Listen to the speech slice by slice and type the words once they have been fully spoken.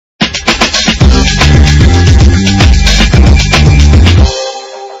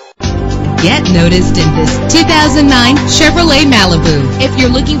Get noticed in this 2009 Chevrolet Malibu. If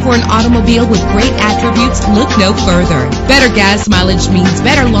you're looking for an automobile with great attributes, look no further. Better gas mileage means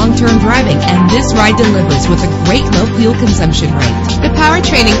better long-term driving, and this ride delivers with a great low fuel consumption rate. The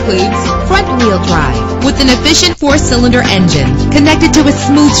powertrain includes front-wheel drive with an efficient 4-cylinder engine connected to a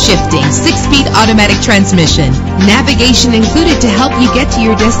smooth shifting 6-speed automatic transmission. Navigation included to help you get to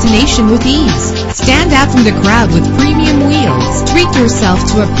your destination with ease. Stand out from the crowd with premium wheels. Treat yourself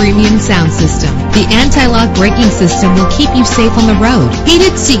to a premium sound system. The anti-lock braking system will keep you safe on the road.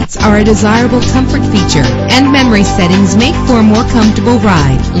 Heated seats are a desirable comfort feature, and memory settings make for a more comfortable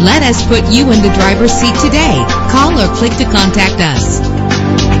ride. Let us put you in the driver's seat today. Call or click to contact us.